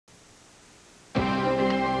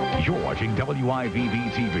You're watching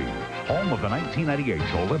WIVB TV, home of the 1998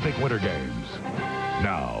 Olympic Winter Games.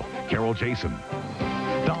 Now, Carol Jason,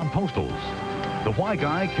 Don Postles, the Y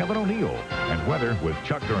Guy Kevin O'Neill, and weather with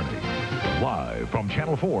Chuck Gurney. Live from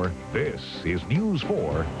Channel 4, this is News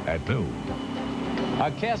 4 at noon.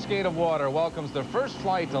 A cascade of water welcomes the first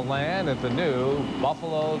flight to land at the new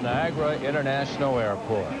Buffalo Niagara International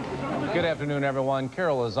Airport. Good afternoon, everyone.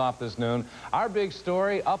 Carol is off this noon. Our big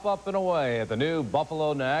story, up, and away at the new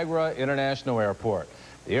Buffalo Niagara International Airport.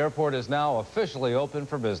 The airport is now officially open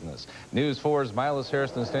for business. News 4's Milo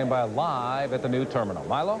Harrison standing by live at the new terminal.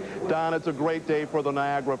 Milo? Don, it's a great day for the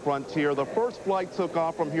Niagara Frontier. The first flight took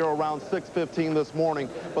off from here around 6:15 this morning,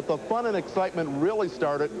 but the fun and excitement really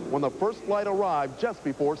started when the first flight arrived just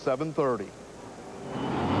before 7:30.